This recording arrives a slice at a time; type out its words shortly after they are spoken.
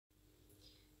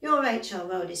Your HR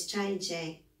world is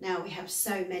changing. Now we have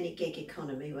so many gig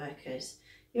economy workers.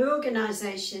 Your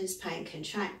organisation's paying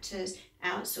contractors,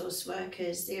 outsourced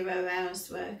workers, 0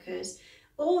 hours workers,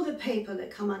 all the people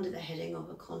that come under the heading of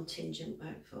a contingent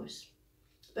workforce.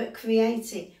 But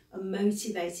creating a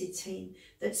motivated team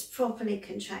that's properly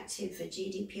contracted for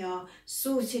GDPR,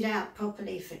 sorted out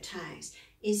properly for tax,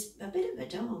 is a bit of a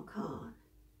dark art.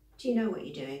 Do you know what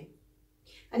you're doing?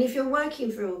 And if you're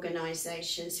working for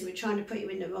organisations who are trying to put you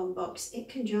in the wrong box, it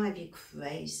can drive you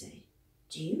crazy.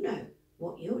 Do you know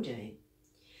what you're doing?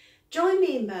 Join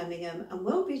me in Birmingham and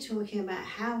we'll be talking about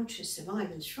how to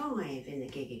survive and thrive in the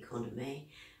gig economy.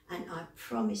 And I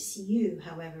promise you,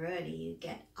 however early you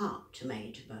get up to make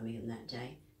it to Birmingham that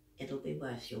day, it'll be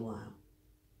worth your while.